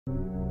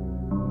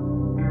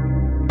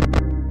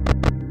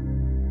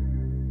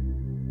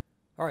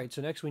Alright,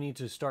 so next we need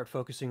to start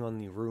focusing on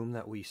the room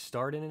that we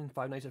start in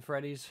Five Nights at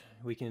Freddy's.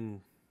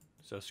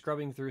 So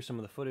scrubbing through some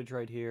of the footage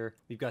right here,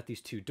 we've got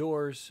these two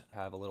doors.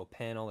 I have a little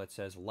panel that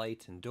says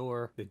light and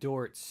door. The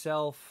door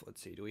itself,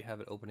 let's see, do we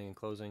have it opening and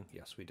closing?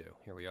 Yes, we do.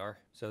 Here we are.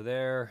 So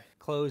there,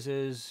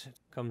 closes,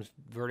 comes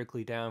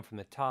vertically down from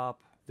the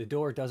top. The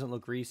door doesn't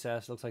look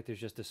recessed. Looks like there's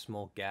just a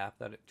small gap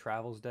that it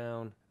travels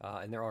down.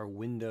 And there are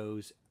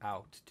windows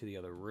out to the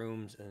other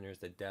rooms, and there's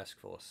the desk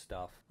full of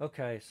stuff.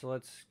 Okay, so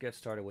let's get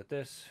started with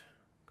this.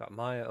 Got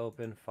Maya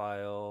open,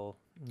 file.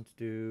 Let's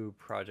do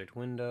project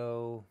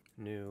window,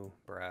 new,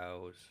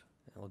 browse.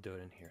 And we'll do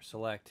it in here.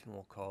 Select, and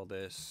we'll call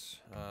this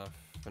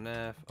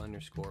FNAF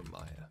 _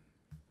 Maya.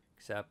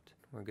 Accept,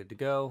 we're good to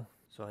go.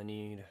 So I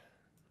need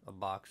a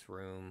box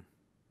room,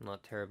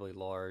 not terribly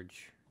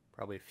large.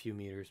 Probably a few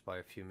meters by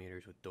a few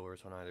meters with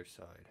doors on either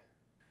side.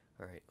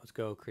 All right, let's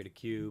go create a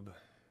cube,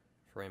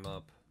 frame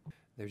up.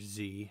 There's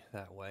Z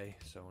that way,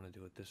 so I want to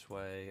do it this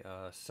way.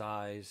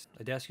 Size,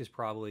 a desk is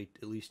probably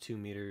at least 2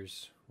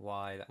 meters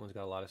wide. That one's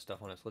got a lot of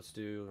stuff on it, so let's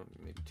do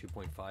maybe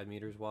 2.5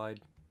 meters wide.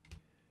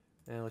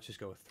 And let's just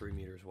go with 3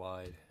 meters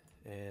wide.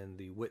 And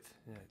the width,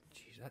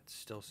 geez, that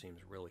still seems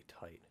really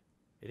tight.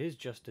 It is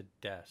just a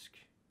desk.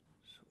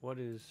 So what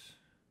is,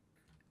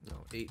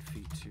 no, 8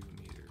 feet 2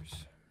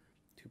 meters.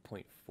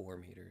 2.4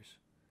 meters.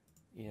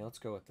 Yeah, let's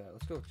go with that.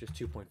 Let's go with just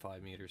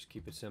 2.5 meters.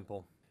 Keep it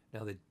simple.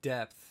 Now the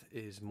depth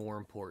is more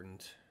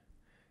important.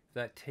 If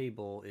that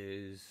table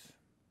is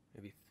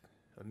maybe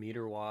a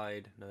meter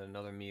wide, then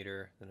another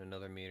meter, then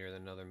another meter,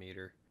 then another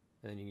meter,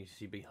 and then you can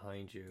see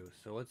behind you.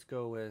 So let's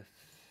go with,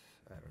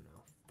 I don't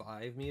know,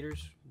 5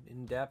 meters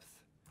in depth.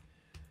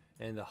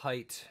 And the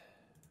height,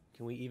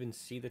 can we even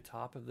see the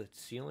top of the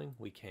ceiling?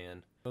 We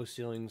can. Most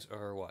ceilings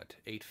are what,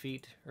 8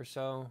 feet or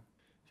so?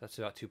 That's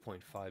about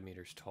 2.5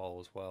 meters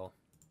tall as well.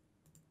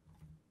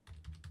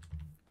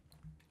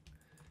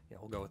 Yeah,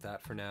 we'll go with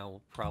that for now.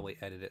 We'll probably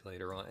edit it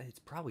later on. It's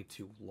probably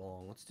too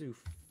long. Let's do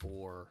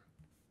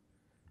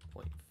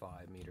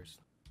 4.5 meters.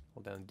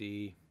 Hold down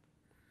D,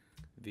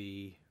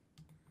 V,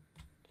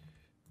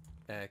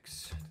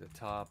 X to the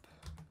top.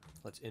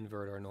 Let's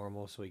invert our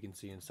normal so we can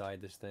see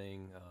inside this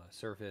thing.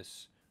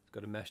 Surface. Let's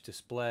go to mesh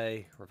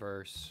display,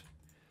 reverse.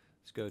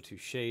 Let's go to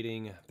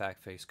shading,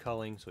 backface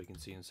culling, so we can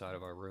see inside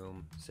of our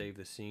room. Save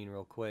the scene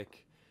real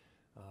quick.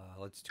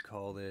 Let's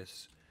call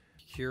this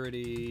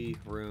security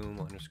room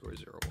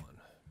 _01.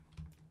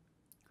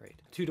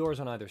 Great. 2 doors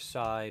on either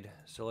side,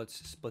 so let's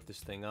split this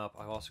thing up.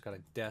 I've also got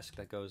a desk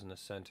that goes in the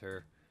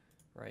center,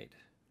 right,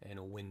 and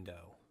a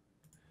window.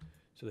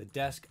 So the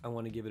desk, I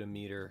want to give it a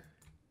meter,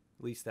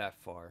 at least that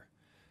far.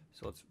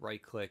 So let's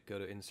right click, go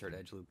to insert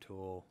edge loop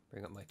tool,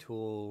 bring up my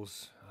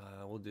tools.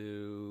 We'll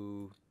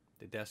do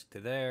the desk to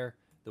there,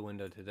 the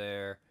window to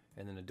there,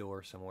 and then a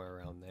door somewhere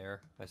around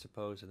there, I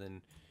suppose. And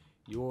then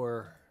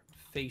you're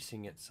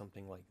facing it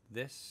something like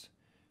this.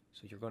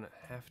 So you're going to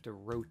have to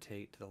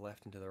rotate to the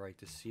left and to the right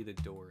to see the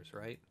doors,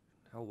 right?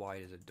 How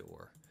wide is a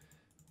door?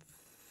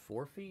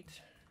 4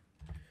 feet?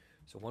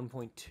 So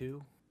 1.2.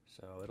 So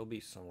it'll be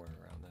somewhere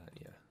around that,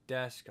 yeah.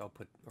 Desk, I'll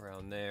put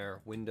around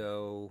there.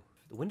 Window.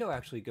 The window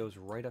actually goes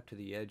right up to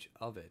the edge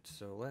of it.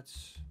 So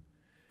let's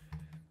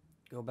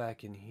go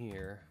back in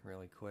here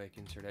really quick,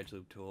 insert edge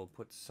loop tool,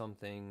 put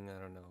something, I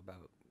don't know,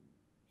 about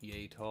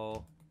yay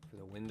tall for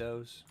the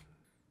windows.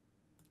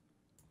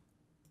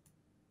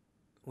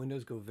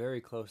 Windows go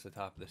very close to the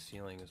top of the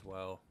ceiling as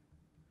well.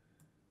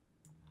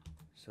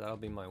 So that'll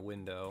be my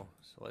window.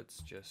 So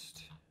let's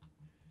just,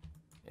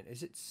 and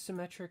is it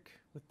symmetric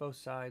with both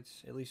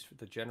sides, at least for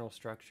the general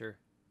structure?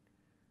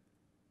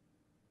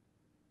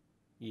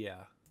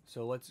 Yeah,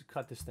 so let's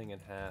cut this thing in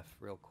half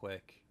real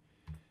quick.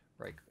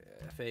 Right,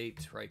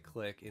 F8, right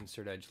click,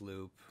 insert edge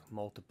loop,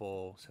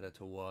 multiple, set it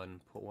to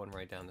 1, put 1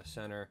 right down the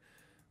center.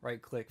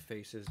 Right click,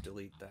 faces,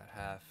 delete that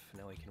half.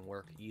 Now we can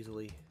work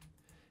easily.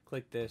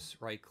 Click this,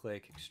 right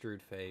click,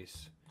 extrude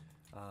face.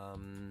 Let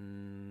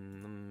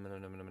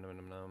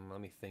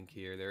me think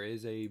here. There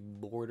is a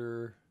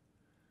border,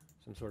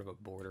 some sort of a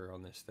border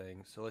on this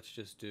thing. So let's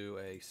just do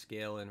a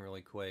scale in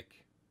really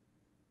quick.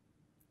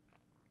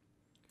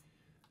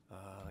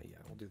 Yeah,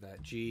 we'll do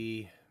that.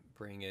 G,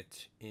 bring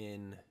it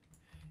in.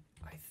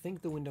 I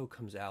think the window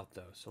comes out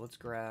though, so let's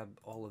grab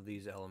all of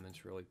these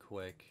elements really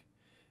quick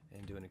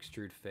and do an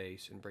extrude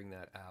face and bring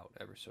that out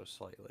ever so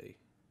slightly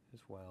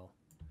as well.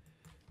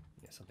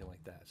 Yeah, something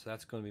like that. So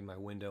that's going to be my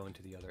window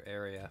into the other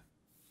area,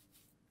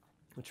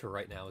 which for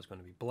right now is going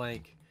to be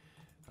blank.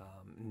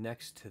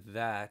 Next to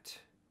that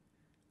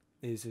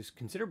is this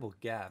considerable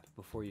gap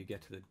before you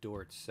get to the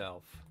door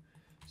itself.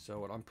 So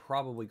what I'm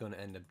probably going to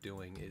end up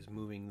doing is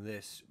moving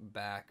this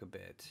back a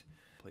bit.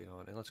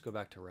 And let's go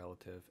back to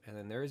relative. And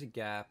then there is a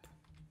gap.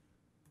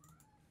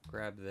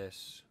 Grab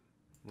this,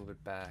 move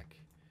it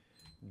back.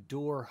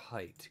 Door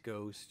height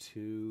goes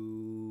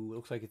to,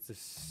 looks like it's the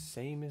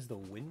same as the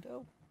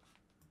window.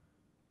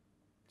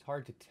 It's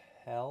hard to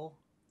tell.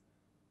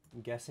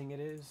 I'm guessing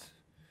it is.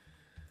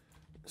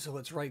 So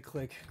let's right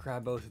click,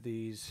 grab both of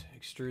these,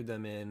 extrude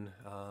them in.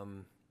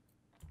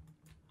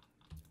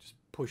 Just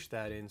push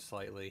that in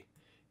slightly.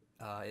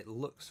 it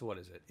looks, what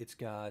is it? It's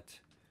definitely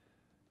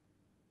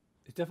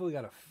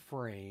got a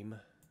frame.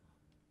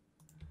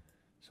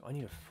 So I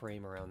need a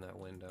frame around that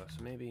window.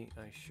 So maybe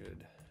I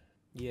should,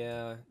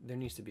 yeah, there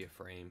needs to be a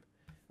frame.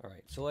 All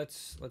right, so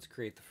let's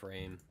create the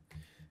frame.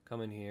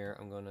 Come in here,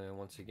 I'm gonna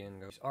once again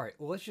go, all right,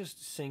 well, let's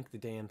just sink the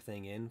damn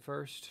thing in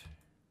first.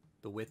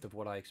 The width of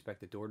what I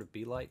expect the door to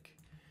be like.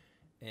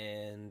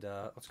 And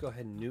let's go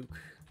ahead and nuke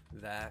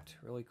that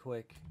really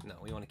quick. No,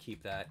 we want to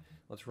keep that.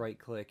 Let's right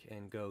click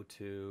and go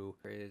to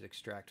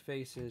extract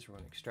faces. We're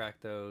going to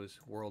extract those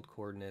world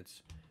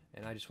coordinates,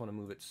 and I just want to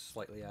move it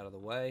slightly out of the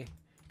way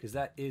because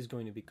that is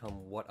going to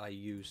become what I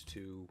use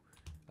to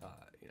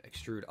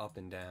extrude up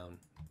and down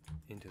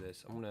into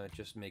this. I'm going to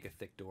just make a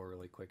thick door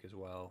really quick as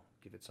well,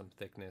 give it some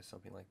thickness,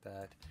 something like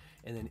that.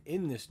 And then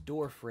in this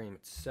door frame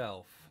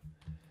itself,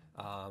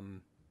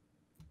 I'm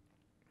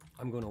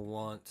going to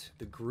want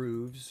the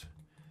grooves,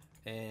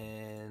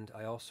 and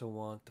I also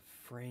want the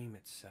frame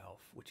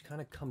itself, which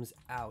kind of comes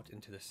out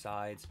into the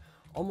sides,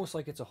 almost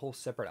like it's a whole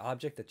separate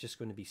object that's just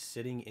going to be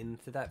sitting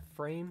into that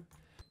frame.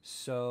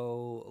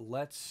 So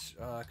let's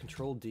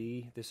Control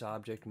D this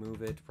object,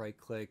 move it, right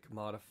click,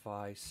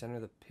 modify, center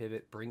the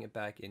pivot, bring it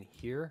back in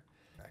here.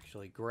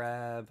 Actually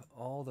grab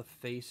all the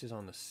faces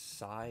on the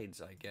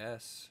sides, I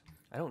guess.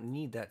 I don't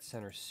need that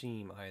center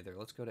seam either.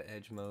 Let's go to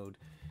edge mode,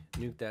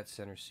 nuke that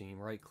center seam,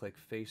 right click,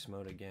 face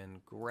mode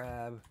again,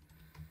 grab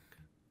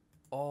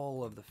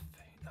all of the,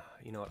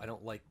 you know what, I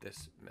don't like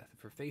this method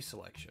for face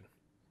selection.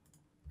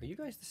 Are you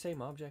guys the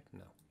same object?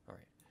 No. All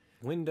right.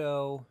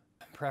 Window,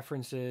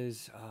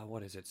 preferences,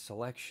 what is it?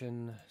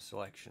 Selection,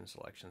 selection,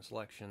 selection,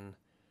 selection.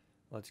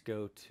 Let's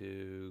go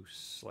to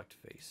select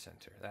face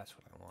center. That's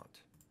what I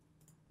want.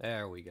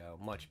 There we go.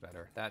 Much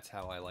better. That's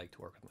how I like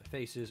to work with my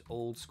faces.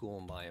 Old school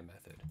Maya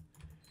method.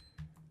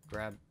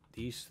 Grab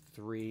these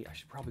three. I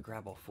should probably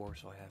grab all four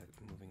so I have it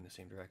moving in the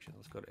same direction.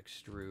 Let's go to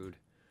extrude.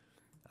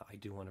 I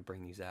do want to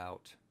bring these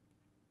out.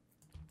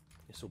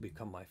 This will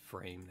become my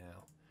frame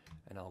now.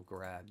 And I'll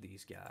grab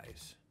these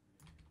guys.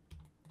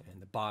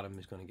 And the bottom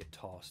is going to get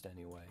tossed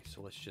anyway.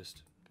 So let's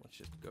just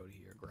go to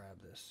here,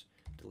 grab this,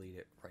 delete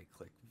it, right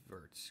click,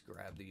 verts,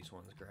 grab these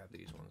ones,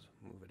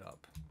 move it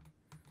up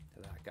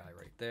to that guy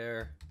right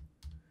there.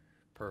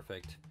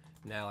 Perfect.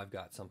 Now I've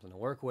got something to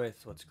work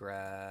with. Let's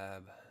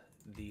grab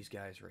these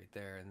guys right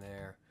there and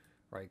there,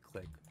 right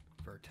click,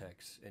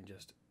 vertex, and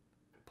just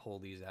pull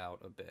these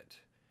out a bit.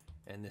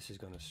 And this is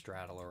going to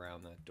straddle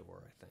around that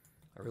door, I think.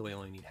 I really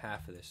only need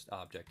half of this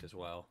object as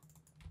well.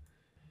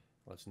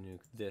 Let's nuke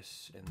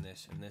this and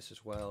this and this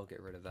as well,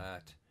 get rid of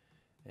that.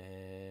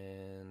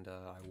 And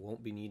I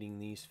won't be needing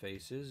these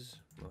faces,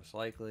 most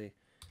likely.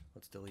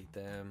 Let's delete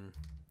them.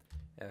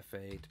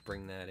 F8,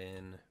 bring that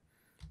in.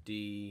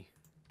 D,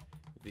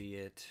 V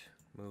it,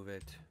 move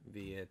it,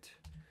 V it.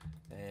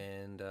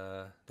 And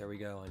there we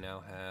go. I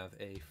now have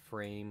a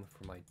frame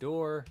for my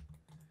door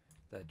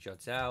that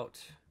juts out.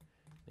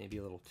 Maybe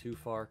a little too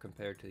far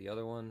compared to the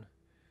other one.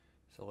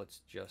 So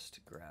let's just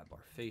grab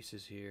our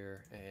faces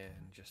here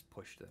and just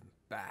push them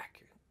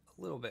back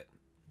a little bit.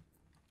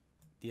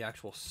 The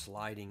actual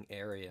sliding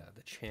area,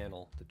 the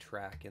channel, the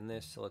track in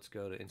this. So let's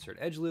go to insert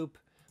edge loop,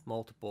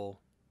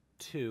 multiple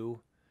 2,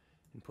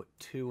 and put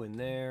 2 in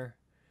there.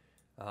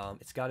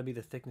 It's got to be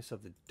the thickness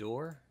of the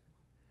door,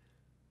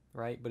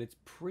 right? But it's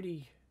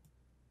pretty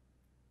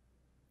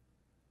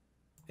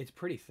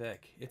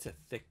thick. It's a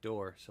thick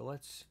door. So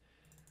let's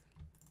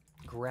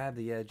grab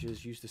the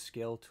edges, use the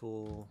scale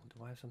tool.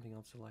 Do I have something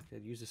else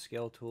selected? Use the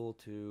scale tool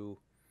to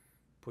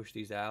push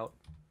these out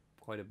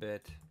quite a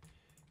bit.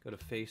 Go to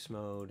face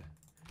mode,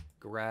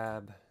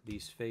 grab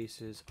these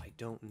faces. I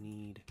don't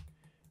need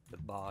the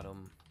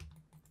bottom.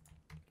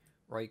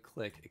 Right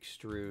click,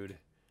 extrude,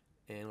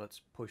 and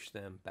let's push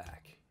them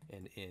back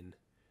and in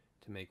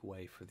to make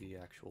way for the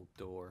actual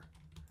door.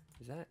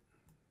 Is that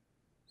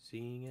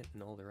seeing it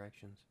in all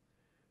directions?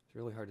 It's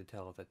really hard to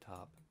tell at the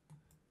top.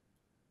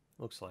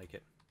 Looks like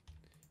it.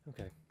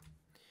 Okay.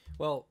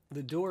 Well,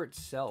 the door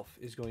itself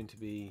is going to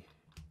be,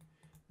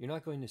 you're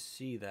not going to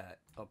see that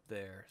up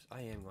there. So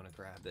I am going to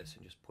grab this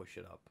and just push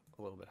it up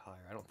a little bit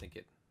higher. I don't think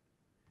it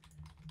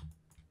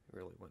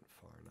really went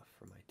far enough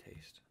for my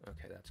taste.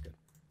 Okay, that's good.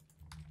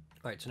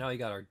 All right, so now we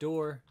got our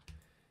door.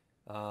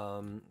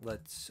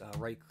 Let's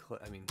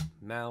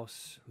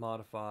mouse,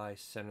 modify,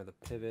 center the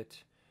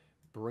pivot,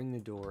 bring the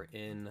door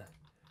in.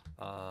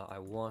 I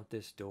want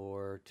this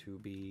door to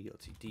be,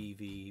 let's see,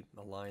 DV,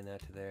 align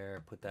that to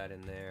there, put that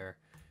in there,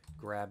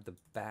 grab the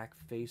back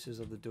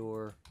faces of the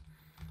door,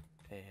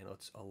 and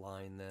let's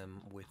align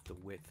them with the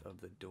width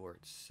of the door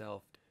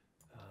itself.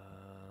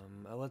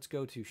 Let's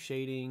go to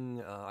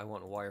shading. I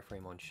want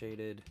wireframe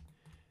unshaded.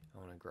 I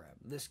want to grab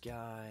this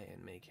guy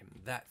and make him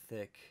that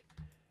thick.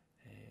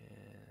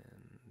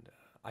 And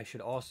I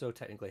should also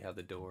technically have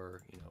the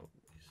door, you know,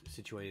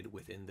 situated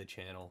within the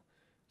channel.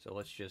 So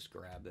let's just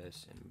grab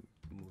this and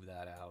move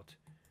that out.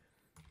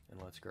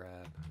 And let's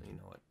grab, you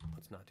know what,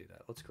 let's not do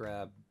that. Let's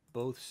grab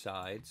both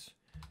sides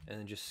and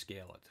then just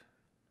scale it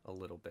a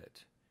little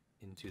bit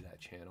into that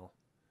channel.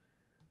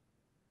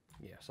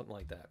 Yeah, something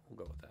like that. We'll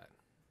go with that.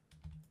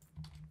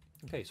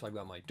 Okay, so I've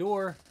got my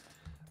door.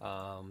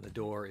 The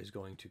door is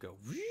going to go